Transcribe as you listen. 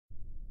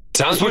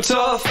Times were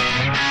tough,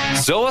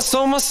 so I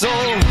sold my soul.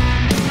 And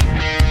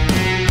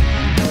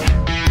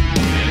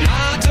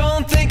I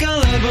don't think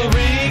I'll ever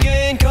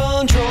regain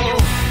control.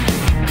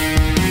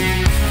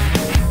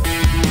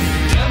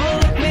 Devil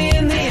looked me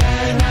in the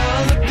eye, now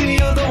I look the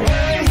other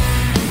way.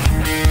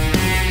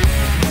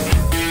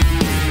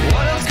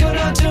 What else could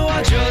I do?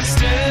 I just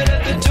stared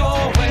at the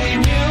doorway,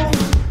 knew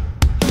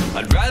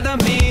I'd rather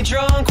be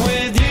drunk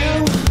with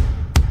you.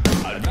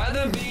 I'd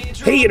rather be drunk.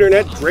 Hey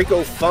Internet,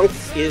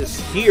 Dracofunk is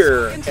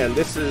here, and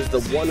this is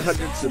the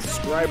 100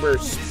 subscriber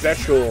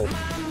special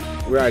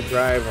where I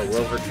drive a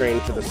Rover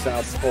train to the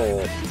South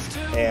Pole.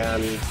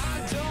 And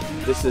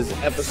this is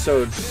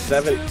episode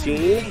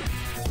 17.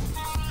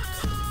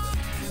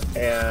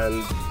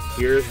 And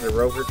here's the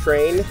Rover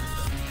train.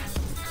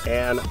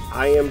 And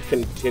I am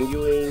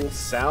continuing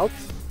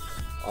south.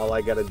 All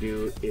I gotta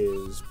do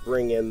is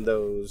bring in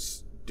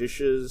those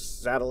dishes,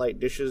 satellite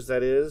dishes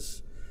that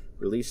is,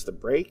 release the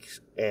brakes,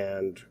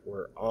 and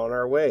we're on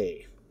our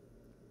way.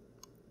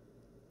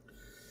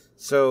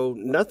 So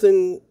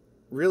nothing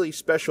really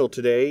special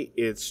today.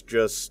 It's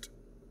just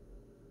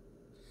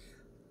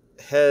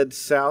head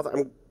south.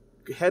 I'm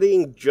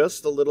heading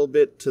just a little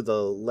bit to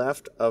the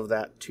left of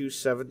that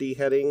 270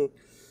 heading.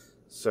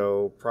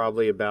 So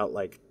probably about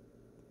like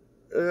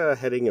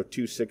heading of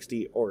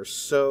 260 or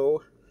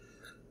so.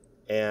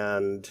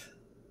 And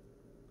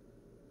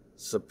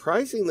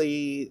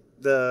surprisingly,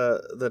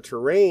 the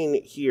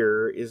terrain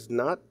here is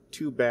not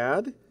too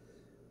bad.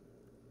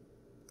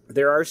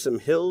 There are some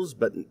hills,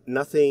 but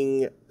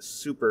nothing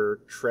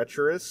super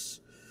treacherous.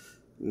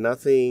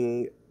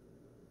 Nothing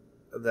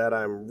that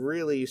I'm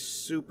really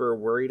super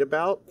worried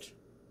about.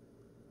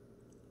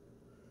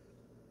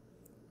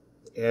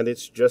 And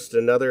it's just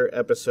another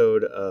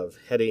episode of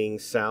heading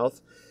south.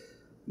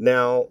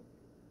 Now,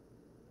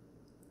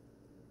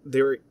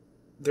 there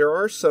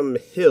are some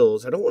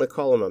hills. I don't want to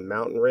call them a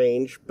mountain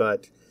range,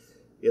 but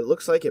it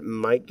looks like it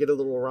might get a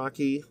little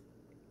rocky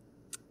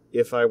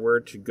if I were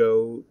to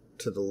go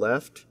to the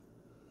left.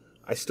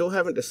 I still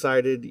haven't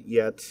decided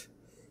yet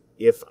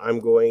if I'm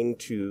going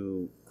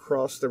to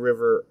cross the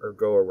river or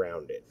go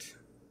around it.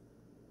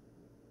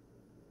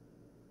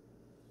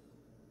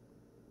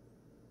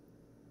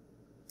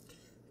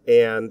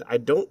 And I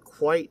don't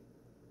quite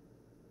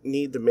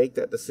need to make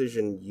that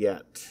decision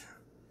yet.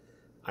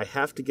 I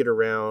have to get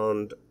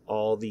around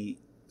all the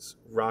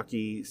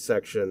rocky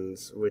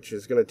sections, which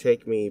is going to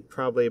take me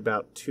probably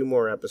about 2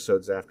 more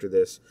episodes after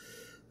this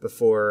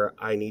before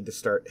I need to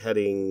start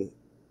heading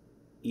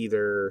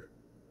either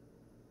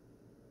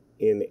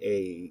in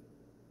a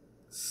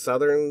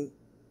southern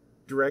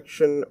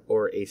direction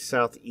or a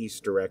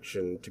southeast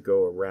direction to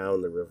go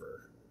around the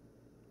river.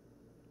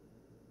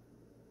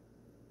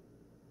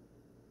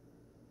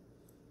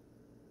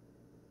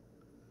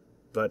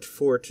 But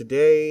for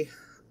today,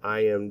 I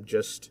am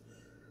just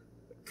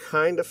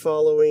kind of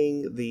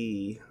following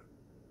the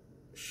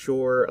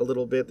shore a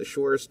little bit. The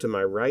shore is to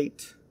my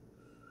right.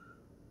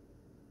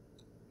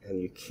 And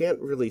you can't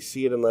really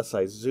see it unless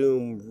I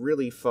zoom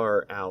really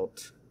far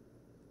out.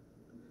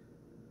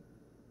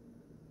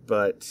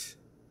 But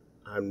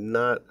I'm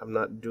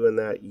not doing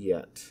that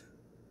yet.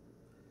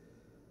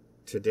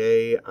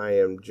 Today I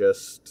am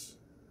just,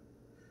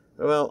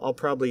 well, I'll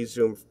probably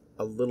zoom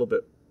a little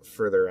bit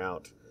further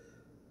out.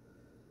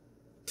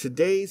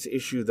 Today's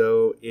issue,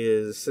 though,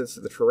 is since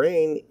the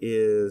terrain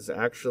is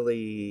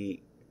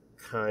actually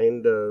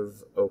kind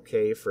of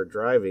okay for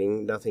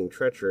driving, nothing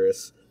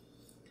treacherous,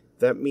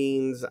 that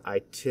means I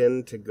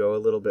tend to go a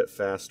little bit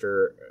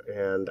faster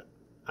and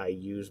I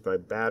use my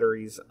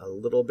batteries a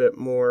little bit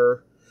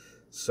more,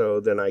 so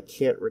then I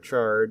can't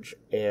recharge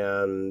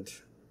and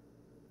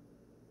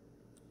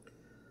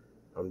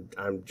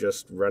I'm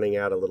just running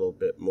out a little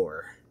bit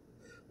more.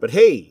 But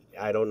hey,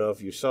 I don't know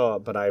if you saw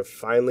it, but I've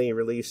finally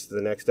released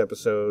the next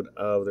episode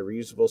of the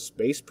Reusable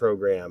Space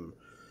Program.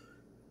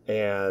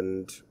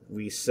 And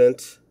we'd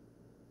sent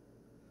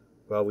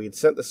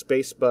the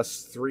Space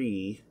Bus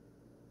 3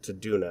 to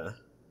Duna.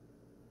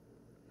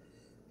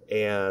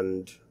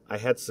 And I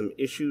had some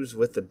issues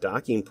with the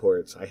docking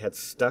ports. I had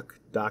stuck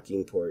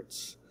docking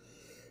ports.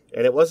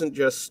 And it wasn't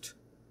just,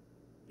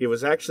 it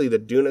was actually the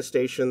Duna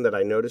station that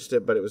I noticed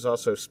it, but it was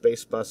also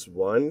Space Bus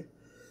 1.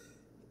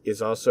 Is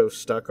also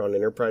stuck on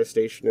Enterprise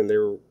Station, and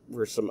there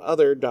were some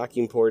other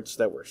docking ports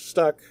that were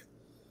stuck.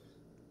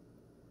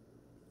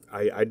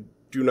 I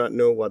do not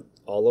know what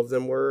all of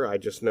them were. I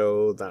just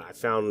know that I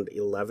found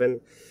 11,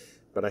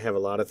 but I have a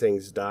lot of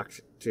things docked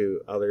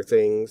to other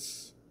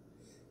things.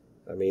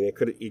 I mean, it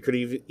could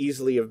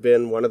easily have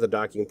been one of the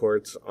docking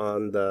ports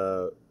on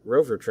the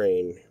Rover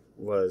train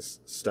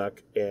was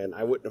stuck, and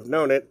I wouldn't have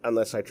known it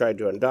unless I tried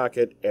to undock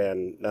it,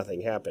 and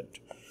nothing happened.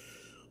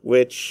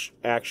 Which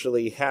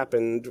actually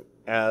happened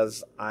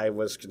as I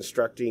was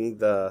constructing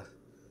the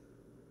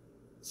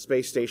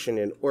space station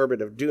in orbit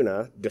of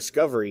Duna,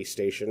 Discovery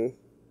Station.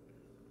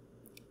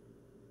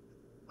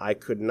 I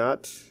could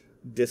not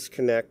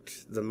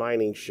disconnect the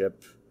mining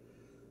ship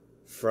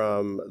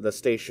from the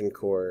station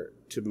core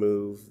to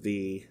move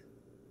the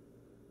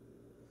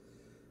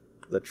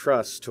the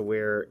truss to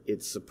where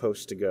it's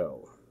supposed to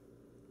go.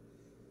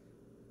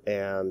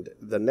 And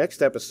the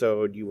next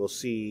episode, you will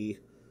see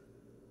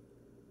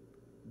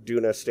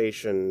Duna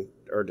Station,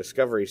 or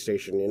Discovery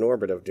Station in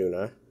orbit of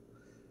Duna,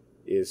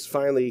 is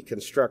finally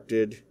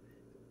constructed,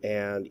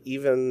 and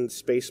even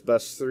Space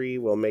Bus 3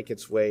 will make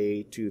its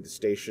way to the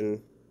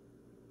station.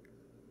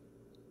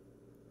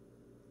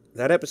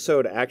 That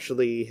episode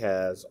actually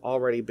has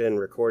already been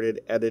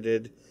recorded,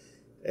 edited,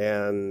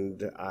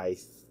 and I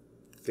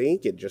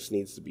think it just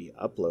needs to be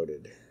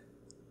uploaded.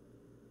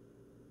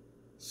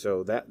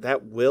 So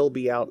that will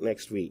be out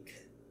next week.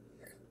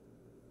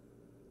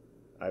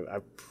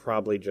 I've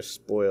probably just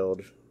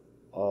spoiled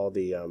all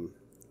the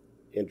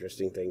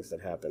interesting things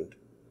that happened.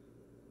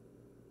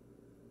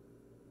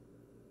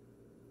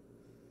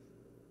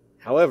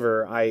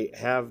 However, I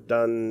have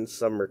done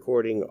some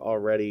recording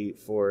already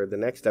for the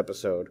next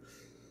episode,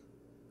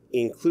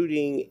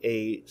 including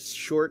a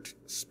short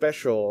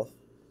special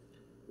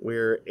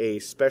where a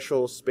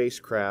special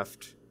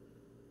spacecraft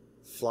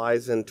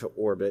flies into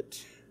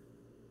orbit.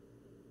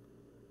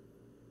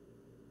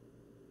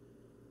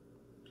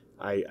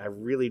 I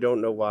really don't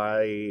know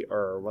why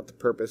or what the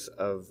purpose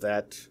of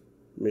that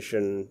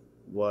mission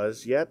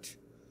was yet,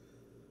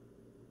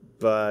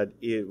 but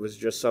it was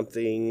just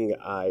something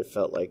I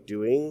felt like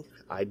doing.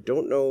 I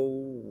don't know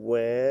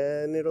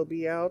when it'll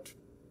be out,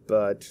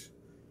 but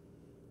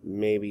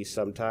maybe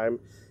sometime.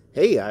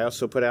 Hey, I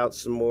also put out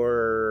some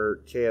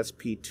more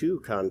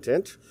KSP2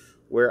 content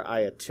where I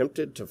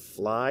attempted to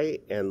fly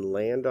and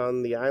land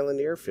on the island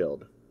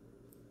airfield.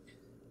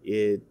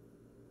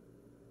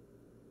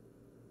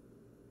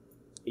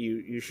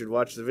 You should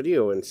watch the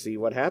video and see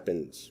what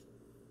happens.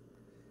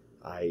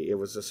 It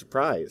was a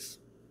surprise.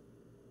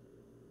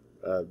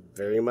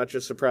 Very much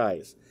a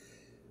surprise.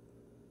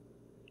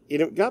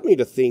 It got me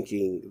to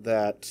thinking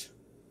that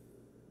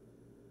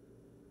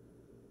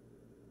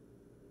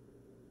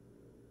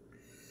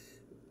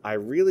I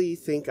really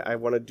think I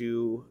want to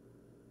do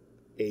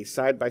a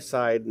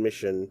side-by-side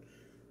mission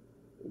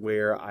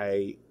where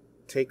I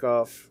take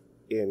off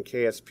in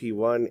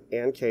KSP1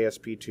 and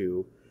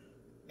KSP2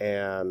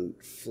 and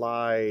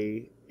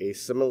fly a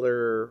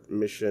similar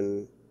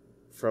mission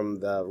from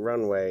the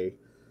runway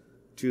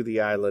to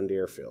the island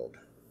airfield.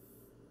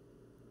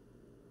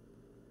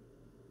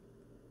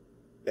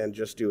 And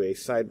just do a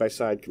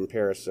side-by-side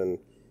comparison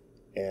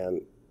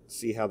and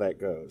see how that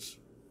goes.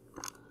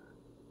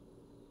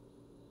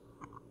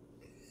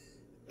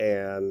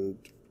 And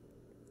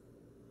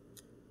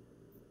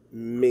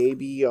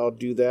maybe I'll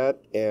do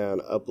that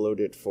and upload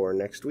it for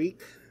next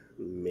week.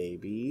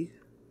 Maybe.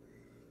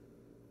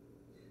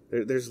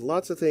 There's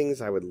lots of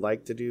things I would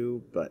like to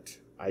do, but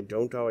I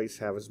don't always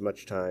have as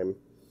much time.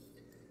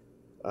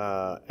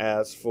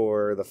 As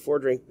for the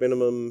 4-drink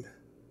minimum,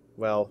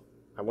 well,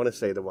 I want to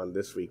say the one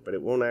this week, but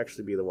it won't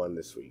actually be the one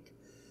this week.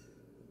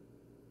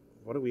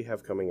 What do we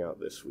have coming out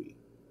this week?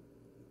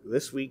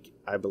 This week,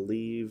 I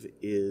believe,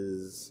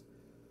 is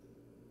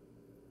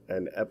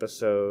an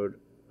episode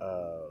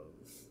of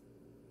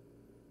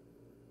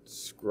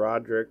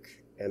Skrodric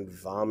and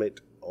Vomit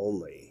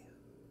only.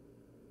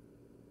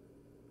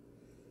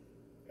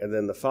 And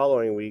then the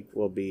following week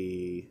will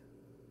be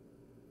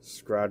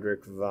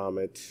Skrodric,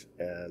 Vomit,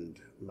 and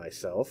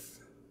myself.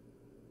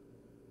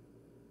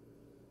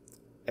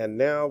 And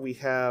now we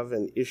have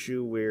an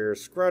issue where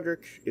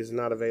Skrodric is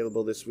not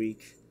available this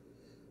week.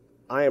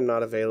 I am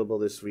not available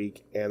this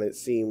week, and it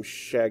seems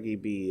Shaggy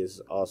B is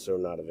also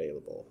not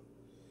available.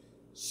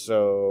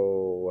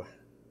 So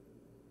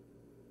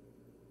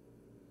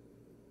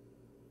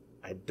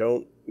I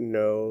don't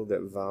know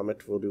that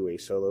Vomit will do a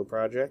solo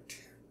project.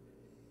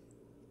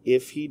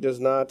 If he does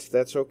not,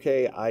 that's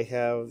okay. I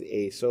have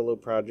a solo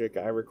project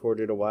I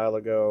recorded a while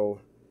ago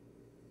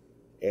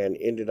and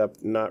ended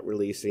up not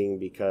releasing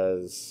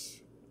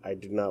because I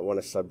did not want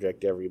to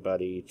subject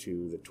everybody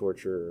to the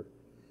torture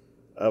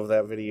of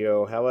that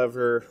video.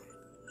 However,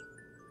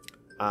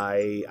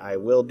 I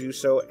will do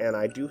so, and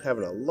I do have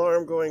an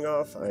alarm going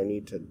off. I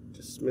need to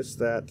dismiss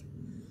that.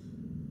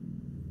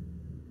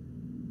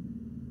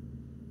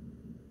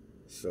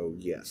 So,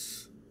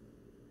 yes.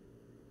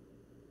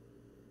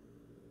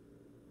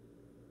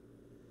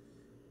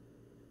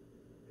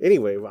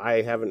 Anyway,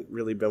 I haven't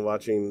really been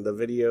watching the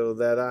video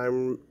that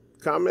I'm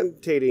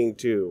commentating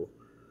to.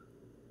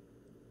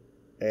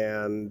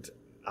 And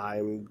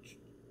I'm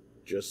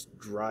just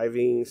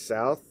driving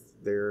south.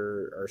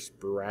 There are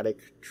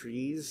sporadic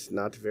trees,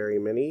 not very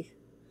many,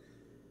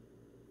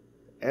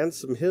 and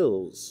some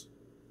hills.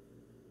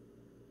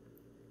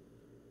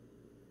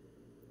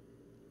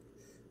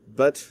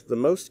 But the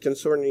most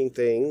concerning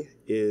thing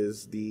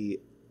is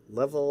the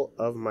level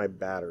of my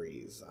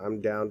batteries. I'm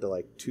down to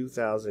like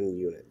 2,000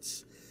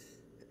 units.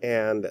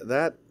 And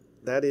that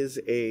is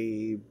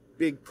a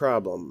big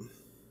problem.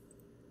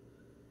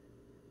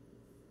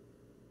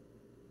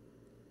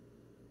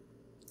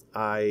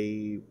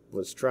 I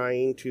was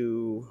trying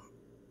to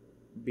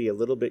be a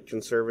little bit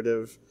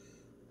conservative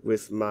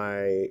with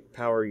my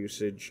power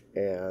usage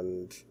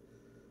and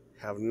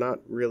have not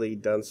really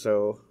done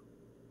so.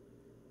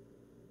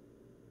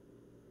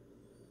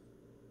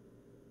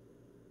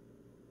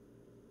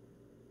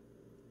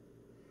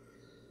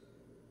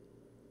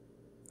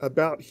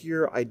 About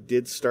here, I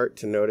did start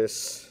to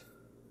notice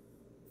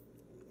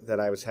that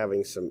I was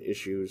having some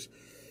issues.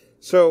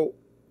 So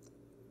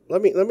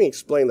let me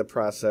explain the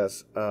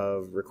process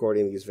of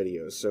recording these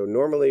videos. So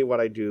normally what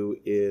I do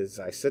is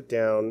I sit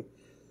down,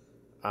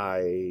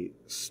 I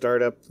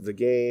start up the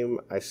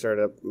game, I start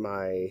up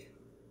my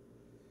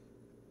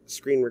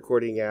screen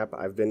recording app.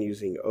 I've been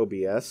using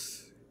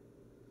OBS.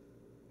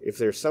 If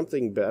there's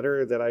something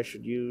better that I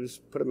should use,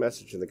 put a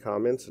message in the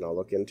comments and I'll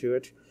look into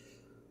it.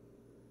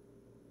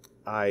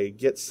 I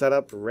get set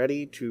up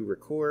ready to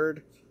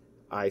record.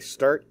 I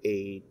start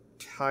a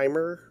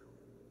timer,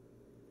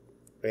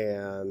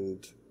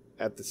 and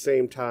at the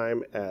same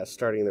time as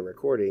starting the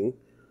recording,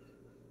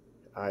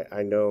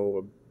 I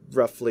know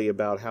roughly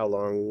about how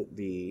long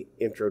the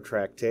intro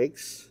track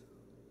takes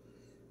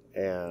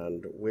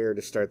and where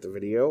to start the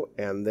video,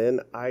 and then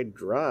I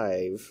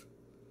drive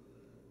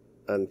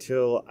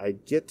until I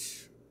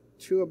get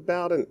to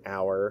about an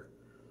hour,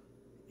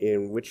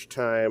 in which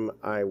time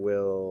I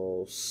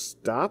will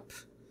stop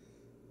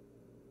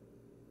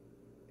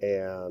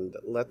and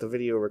let the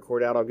video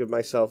record out. I'll give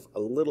myself a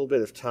little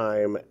bit of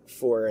time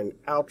for an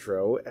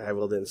outro. I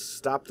will then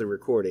stop the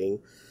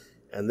recording,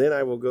 and then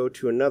I will go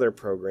to another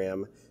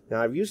program.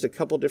 Now, I've used a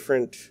couple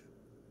different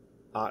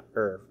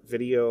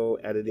video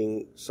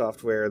editing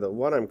software. The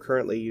one I'm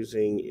currently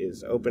using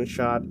is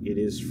OpenShot. It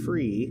is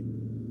free,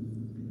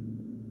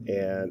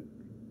 and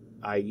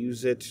I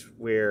use it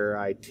where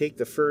I take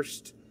the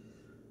first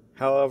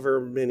however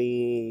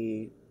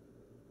many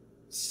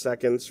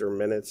seconds or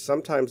minutes.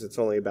 Sometimes it's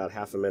only about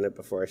half a minute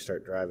before I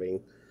start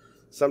driving.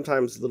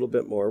 Sometimes a little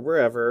bit more,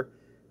 wherever.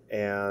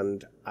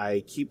 And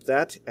I keep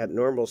that at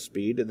normal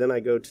speed. And then I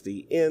go to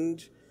the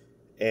end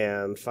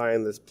and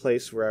find this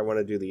place where I want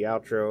to do the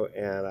outro,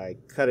 and I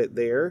cut it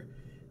there.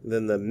 And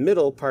then the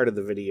middle part of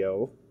the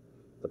video,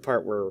 the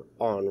part we're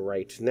on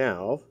right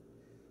now,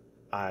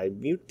 I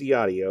mute the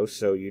audio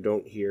so you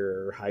don't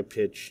hear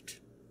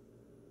high-pitched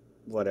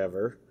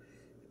whatever.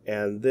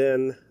 And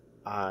then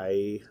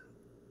I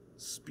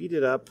speed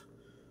it up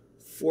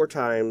 4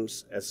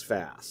 times as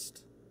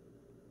fast.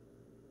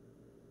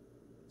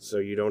 So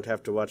you don't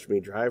have to watch me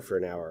drive for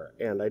an hour,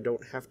 and I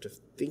don't have to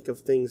think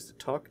of things to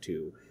talk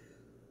to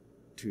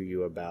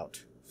you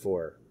about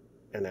for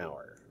an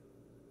hour.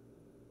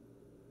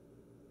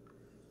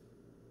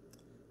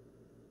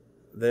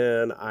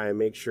 Then I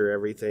make sure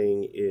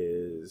everything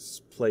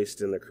is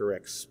placed in the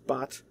correct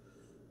spot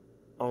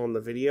on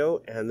the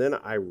video, and then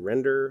I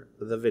render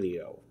the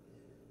video.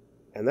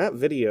 And that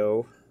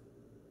video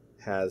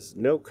has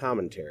no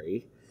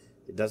commentary.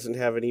 It doesn't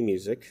have any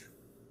music.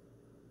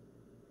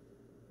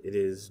 It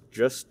is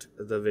just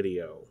the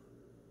video.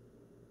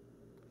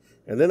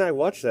 And then I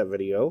watch that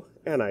video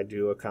and I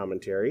do a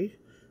commentary.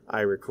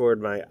 I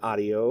record my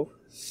audio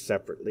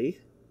separately.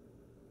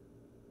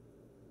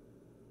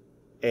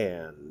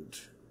 And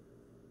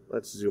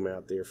let's zoom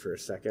out there for a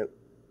second.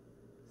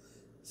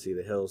 See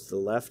the hills to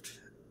the left,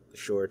 the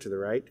shore to the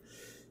right.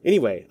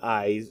 Anyway,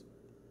 I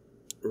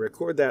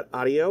record that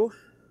audio.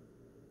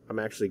 I'm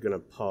actually going to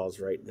pause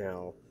right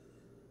now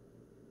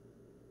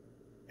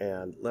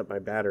and let my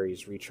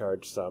batteries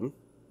recharge some.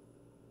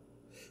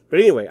 But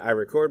anyway, I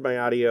record my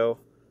audio,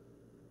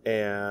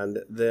 and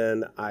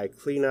then I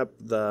clean up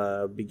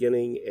the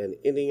beginning and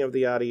ending of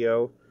the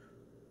audio,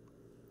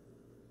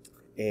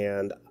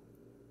 and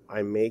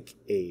I make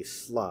a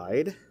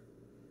slide.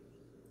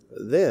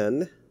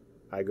 Then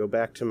I go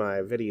back to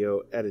my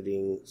video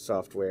editing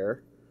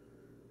software,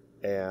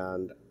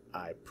 and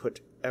I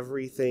put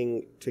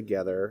everything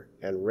together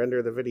and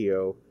render the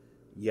video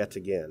yet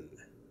again.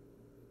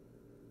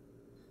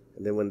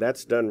 And then when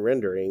that's done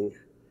rendering,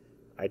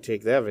 I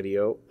take that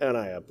video and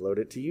I upload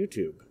it to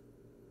YouTube.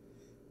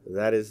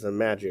 That is the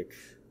magic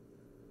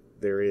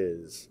there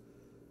is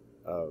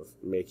of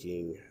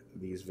making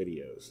these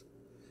videos.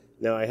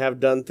 Now, I have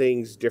done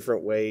things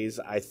different ways.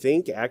 I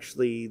think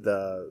actually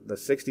the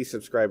 60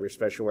 subscriber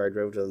special where I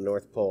drove to the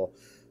North Pole,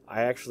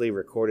 I actually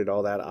recorded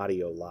all that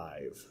audio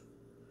live,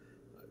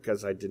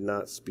 because I did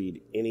not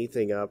speed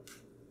anything up.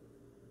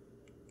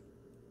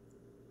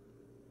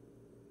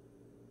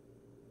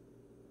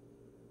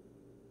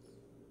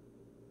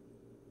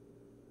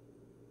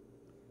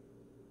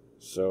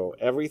 So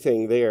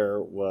everything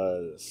there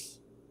was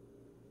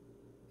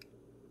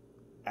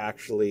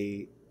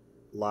actually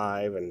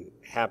live and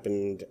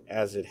happened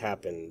as it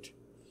happened.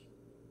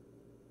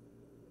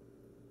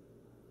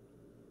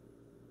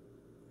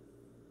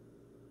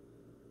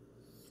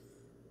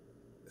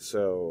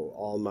 So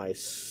all my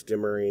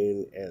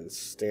stimmering and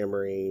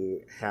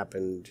stammering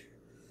happened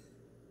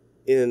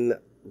in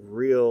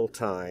real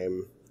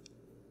time.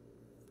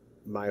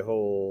 My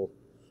whole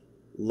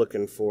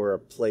looking for a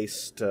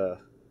place to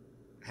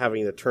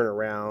having to turn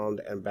around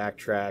and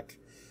backtrack.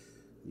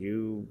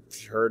 You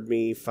heard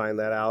me find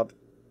that out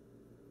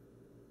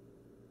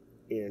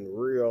in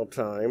real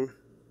time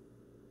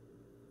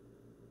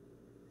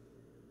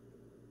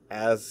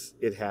as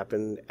it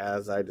happened,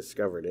 as I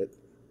discovered it.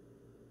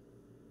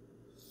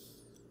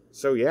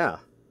 So yeah,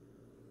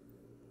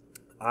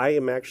 I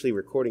am actually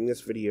recording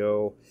this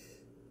video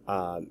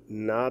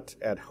Not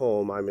at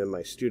home. I'm in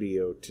my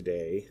studio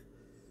today.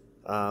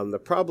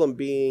 The problem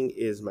being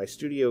is my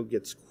studio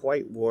gets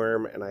quite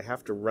warm and I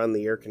have to run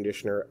the air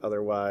conditioner,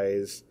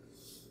 otherwise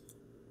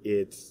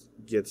it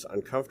gets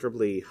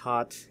uncomfortably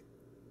hot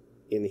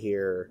in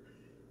here,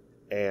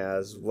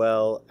 as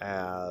well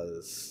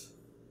as,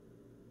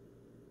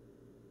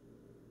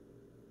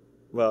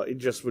 well, it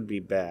just would be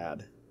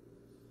bad.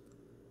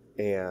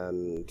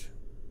 And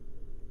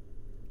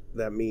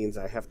that means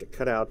I have to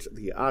cut out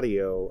the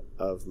audio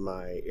of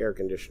my air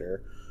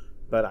conditioner,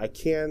 but I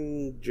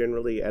can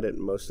generally edit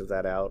most of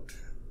that out.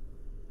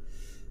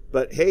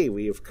 But hey,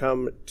 we have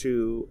come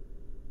to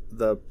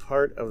the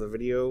part of the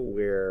video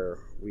where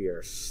we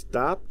are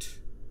stopped,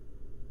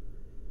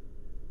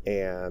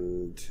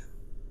 and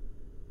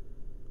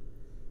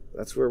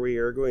that's where we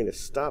are going to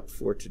stop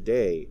for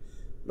today.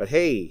 But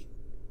hey,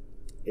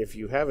 if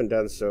you haven't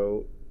done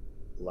so,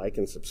 like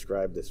and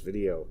subscribe this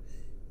video.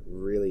 It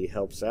really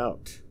helps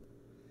out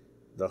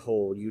the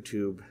whole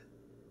YouTube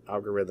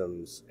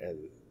algorithms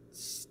and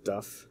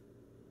stuff.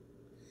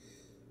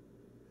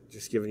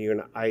 Just giving you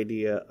an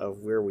idea of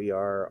where we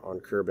are on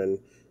Kerbin.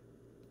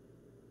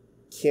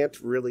 Can't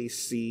really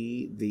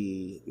see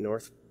the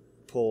North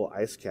Pole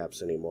ice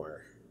caps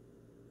anymore.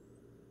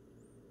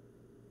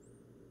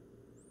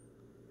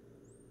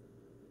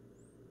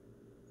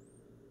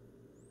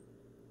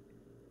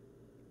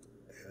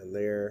 And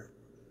there.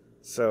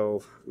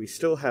 So we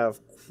still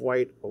have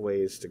quite a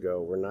ways to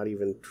go. We're not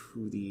even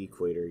to the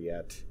equator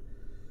yet.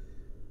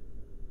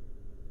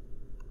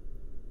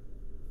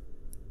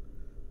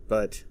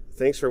 But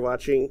thanks for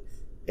watching,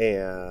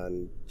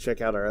 and check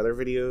out our other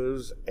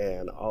videos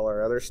and all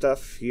our other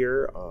stuff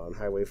here on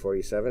Highway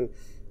 47,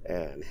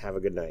 and have a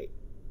good night.